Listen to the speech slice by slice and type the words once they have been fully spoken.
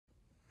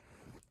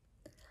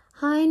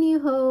Hi, New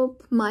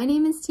Hope. My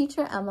name is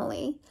Teacher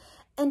Emily,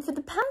 and for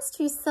the past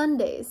few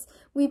Sundays,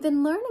 we've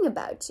been learning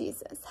about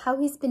Jesus, how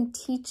he's been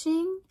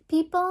teaching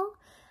people,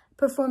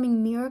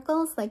 performing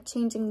miracles like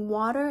changing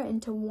water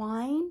into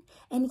wine,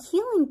 and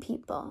healing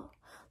people,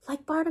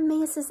 like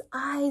Bartimaeus'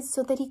 eyes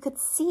so that he could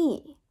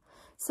see.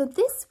 So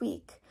this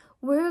week,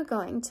 we're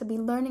going to be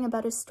learning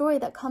about a story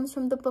that comes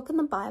from the book in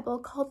the Bible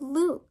called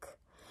Luke.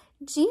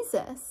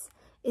 Jesus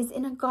is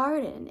in a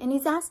garden, and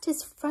he's asked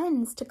his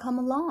friends to come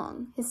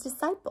along, his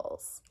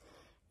disciples.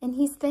 And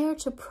he's there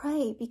to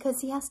pray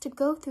because he has to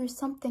go through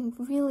something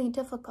really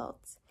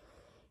difficult.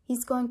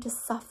 He's going to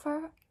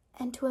suffer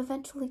and to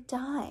eventually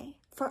die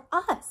for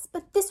us.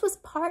 But this was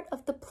part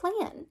of the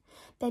plan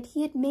that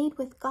he had made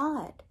with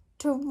God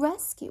to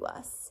rescue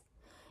us.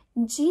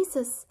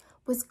 Jesus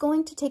was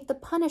going to take the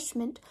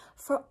punishment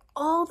for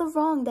all the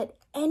wrong that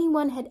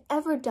anyone had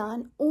ever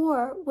done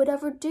or would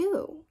ever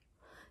do.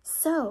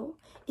 So,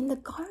 in the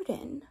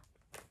garden,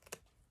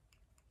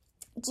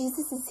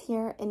 Jesus is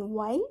here in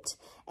white,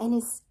 and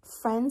his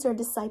friends or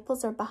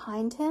disciples are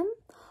behind him.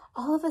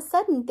 All of a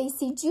sudden, they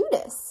see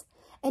Judas.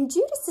 And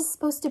Judas is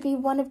supposed to be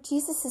one of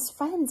Jesus's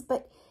friends,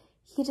 but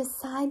he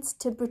decides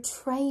to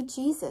betray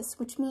Jesus,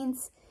 which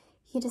means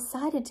he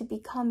decided to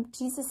become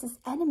Jesus's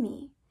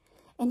enemy.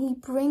 And he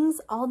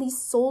brings all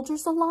these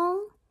soldiers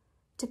along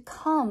to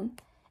come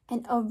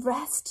and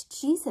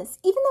arrest Jesus,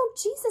 even though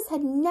Jesus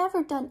had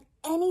never done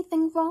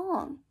anything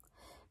wrong.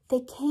 They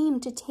came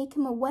to take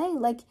him away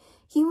like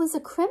he was a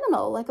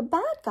criminal, like a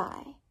bad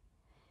guy.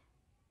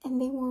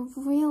 And they were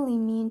really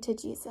mean to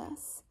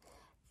Jesus.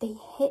 They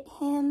hit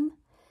him.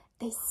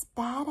 They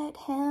spat at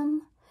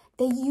him.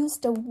 They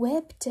used a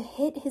whip to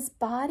hit his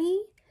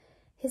body.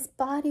 His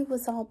body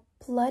was all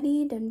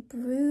bloodied and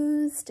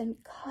bruised and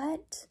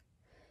cut.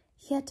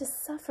 He had to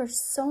suffer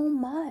so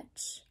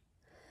much.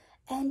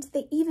 And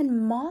they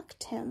even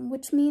mocked him,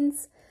 which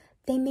means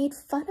they made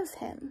fun of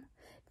him.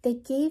 They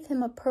gave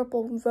him a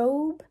purple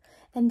robe,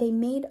 and they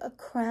made a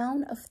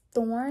crown of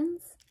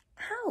thorns,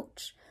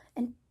 ouch,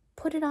 and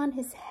put it on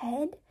his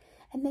head.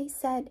 And they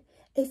said,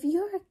 if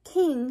you're a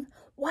king,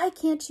 why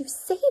can't you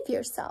save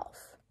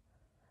yourself?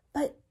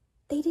 But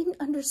they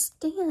didn't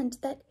understand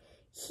that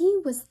he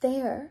was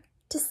there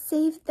to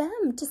save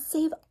them, to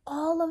save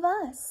all of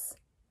us.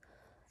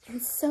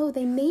 And so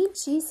they made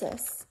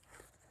Jesus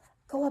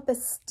go up a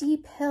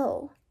steep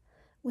hill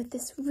with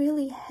this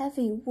really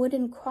heavy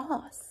wooden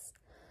cross.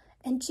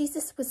 And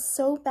Jesus was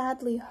so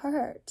badly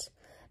hurt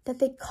that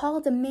they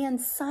called a man,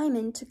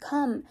 Simon, to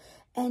come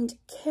and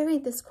carry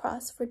this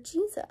cross for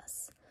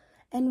Jesus.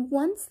 And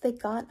once they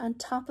got on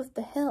top of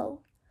the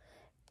hill,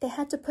 they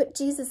had to put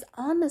Jesus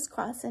on this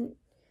cross. And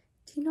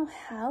do you know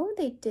how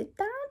they did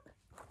that?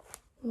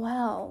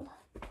 Well,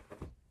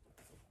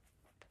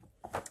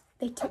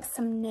 they took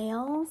some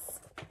nails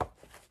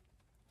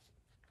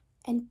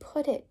and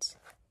put it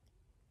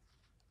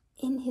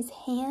in his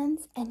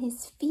hands and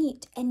his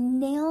feet and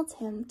nailed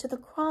him to the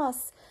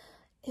cross.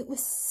 It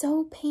was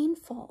so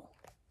painful.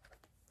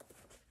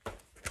 You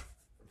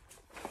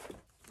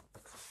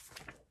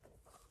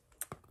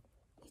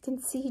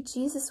can see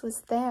Jesus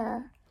was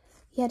there.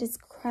 He had his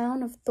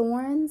crown of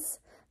thorns.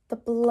 The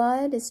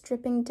blood is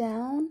dripping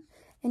down,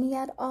 and he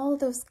had all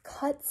those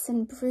cuts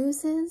and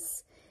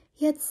bruises.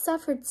 He had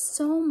suffered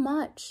so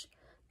much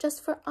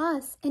just for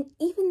us. And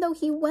even though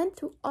he went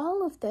through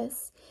all of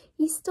this,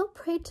 he still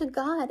prayed to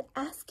God,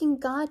 asking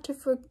God to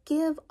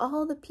forgive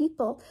all the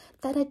people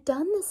that had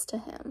done this to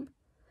him,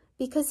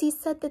 because he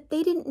said that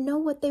they didn't know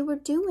what they were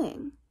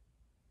doing.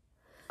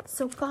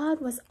 So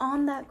God was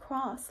on that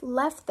cross,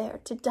 left there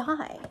to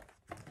die.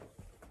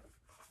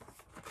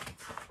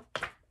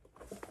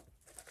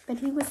 But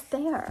he was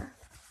there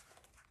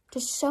to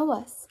show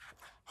us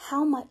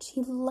how much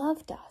he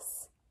loved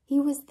us. He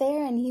was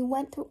there, and he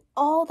went through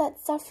all that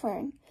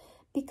suffering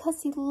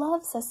because he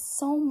loves us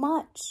so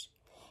much.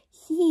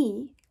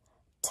 He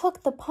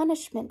took the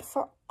punishment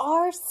for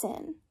our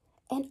sin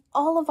and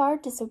all of our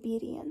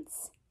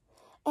disobedience.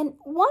 And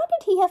why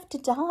did he have to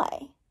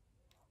die?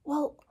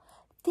 Well,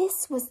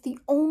 this was the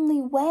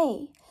only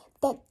way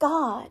that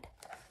God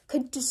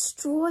could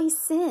destroy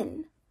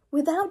sin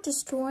without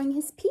destroying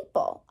his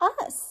people,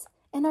 us,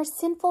 and our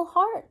sinful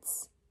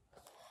hearts.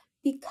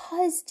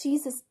 Because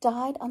Jesus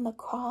died on the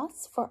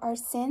cross for our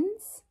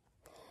sins,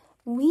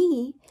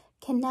 we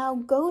can now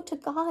go to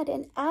God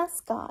and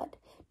ask God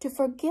to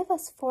forgive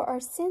us for our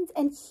sins,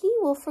 and he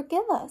will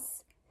forgive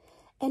us.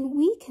 And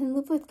we can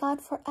live with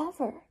God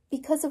forever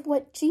because of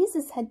what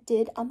Jesus had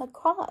did on the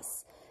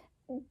cross,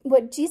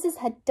 what Jesus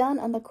had done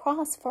on the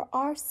cross for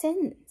our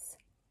sins.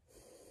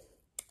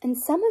 And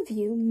some of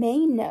you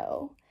may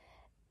know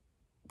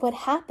what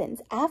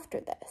happens after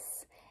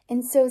this.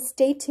 And so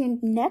stay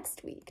tuned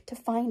next week to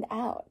find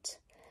out.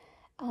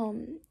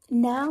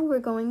 Now we're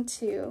going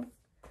to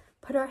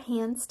put our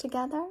hands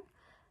together,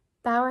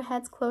 bow our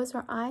heads, close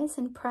our eyes,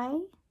 and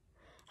pray.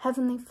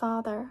 Heavenly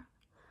Father,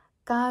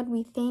 God,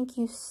 we thank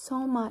you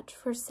so much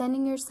for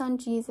sending your son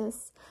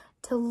Jesus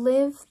to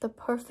live the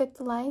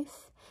perfect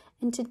life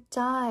and to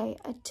die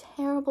a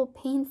terrible,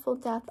 painful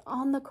death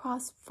on the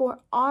cross for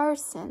our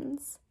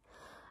sins.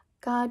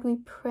 God, we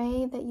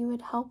pray that you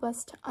would help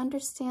us to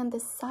understand the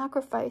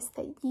sacrifice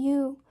that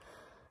you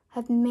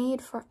have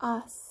made for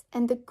us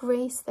and the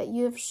grace that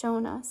you have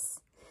shown us.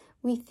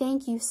 We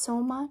thank you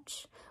so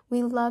much.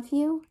 We love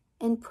you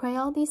and pray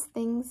all these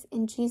things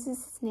in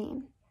Jesus'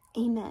 name.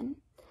 Amen.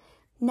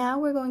 Now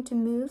we're going to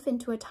move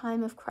into a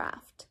time of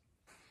craft.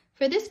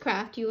 For this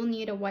craft, you will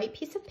need a white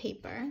piece of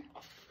paper,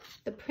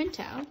 the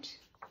printout,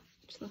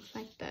 which looks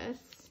like this,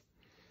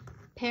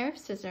 a pair of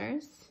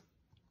scissors,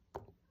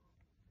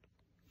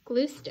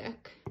 glue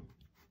stick,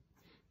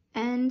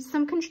 and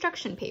some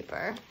construction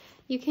paper.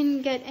 You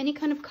can get any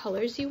kind of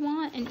colors you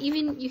want, and you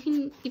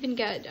can even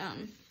get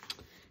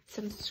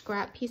some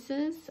scrap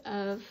pieces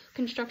of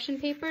construction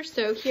paper.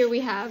 So here we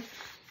have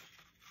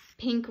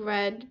pink,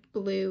 red,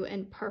 blue,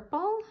 and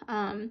purple,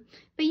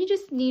 but you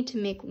just need to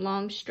make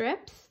long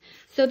strips.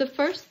 So the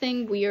first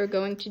thing we are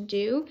going to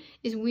do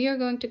is we are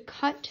going to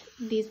cut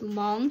these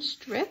long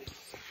strips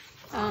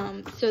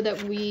so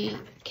that we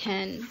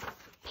can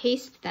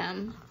paste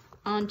them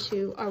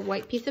onto our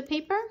white piece of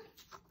paper.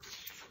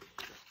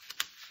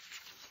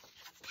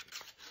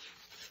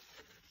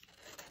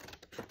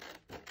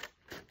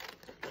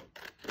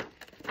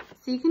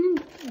 So you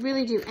can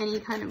really do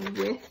any kind of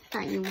width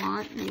that you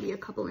want, maybe a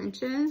couple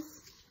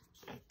inches.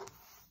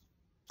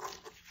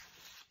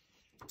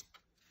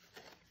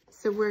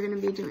 So we're going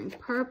to be doing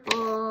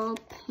purple,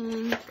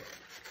 pink,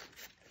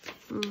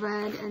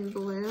 red, and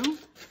blue.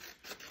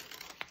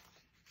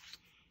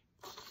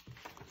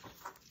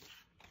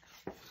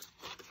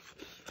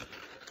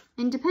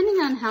 And depending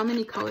on how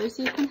many colors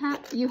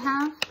you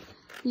have,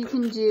 you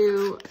can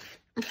do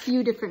a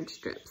few different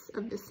strips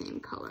of the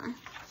same color.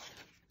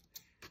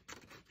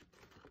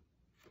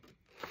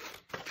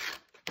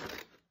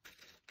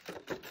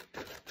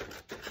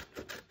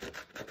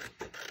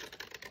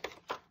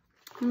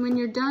 And when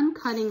you're done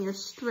cutting your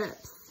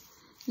strips,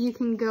 you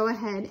can go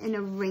ahead and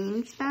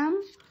arrange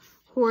them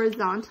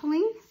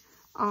horizontally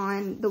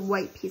on the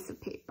white piece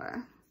of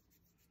paper.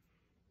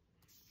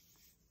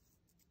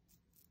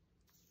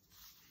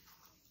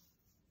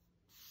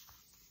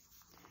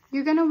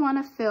 You're going to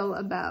want to fill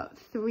about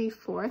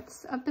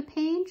 3/4 of the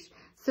page,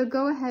 so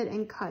go ahead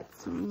and cut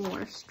some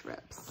more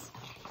strips.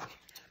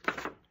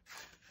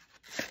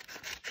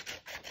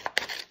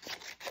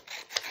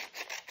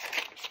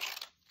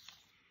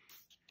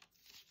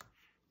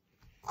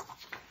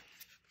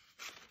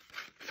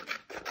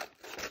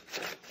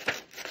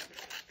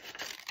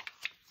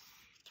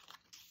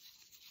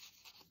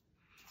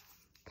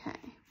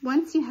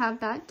 Once you have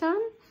that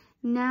done,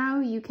 now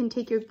you can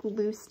take your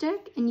glue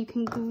stick and you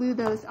can glue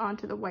those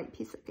onto the white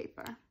piece of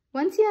paper.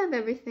 Once you have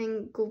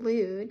everything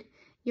glued,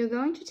 you're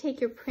going to take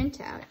your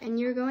printout and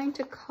you're going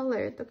to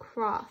color the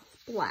cross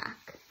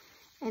black.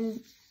 And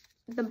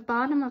the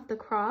bottom of the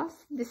cross,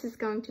 this is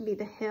going to be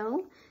the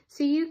hill.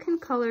 So you can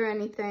color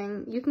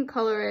anything. You can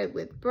color it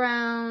with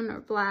brown or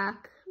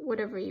black,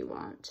 whatever you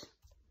want.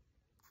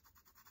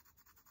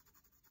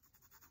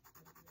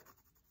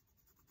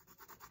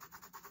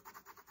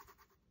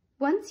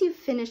 Once you've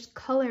finished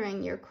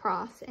coloring your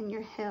cross and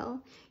your hill,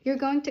 you're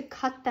going to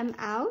cut them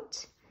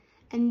out,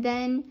 and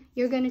then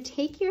you're going to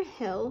take your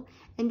hill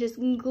and just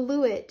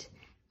glue it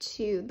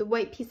to the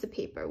white piece of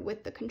paper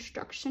with the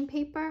construction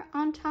paper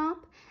on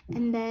top,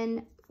 and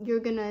then you're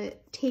going to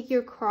take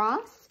your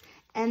cross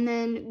and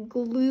then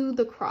glue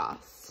the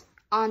cross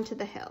onto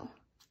the hill.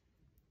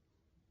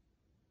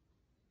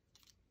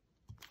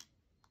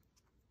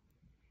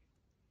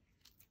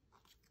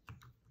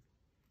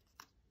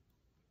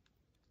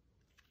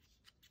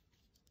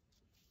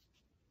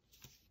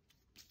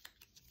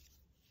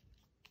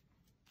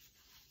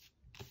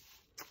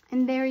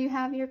 And there you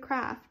have your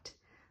craft.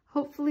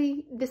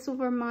 Hopefully this will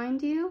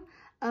remind you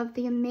of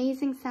the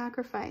amazing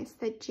sacrifice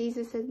that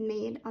Jesus has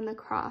made on the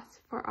cross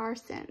for our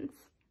sins.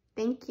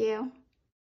 Thank you.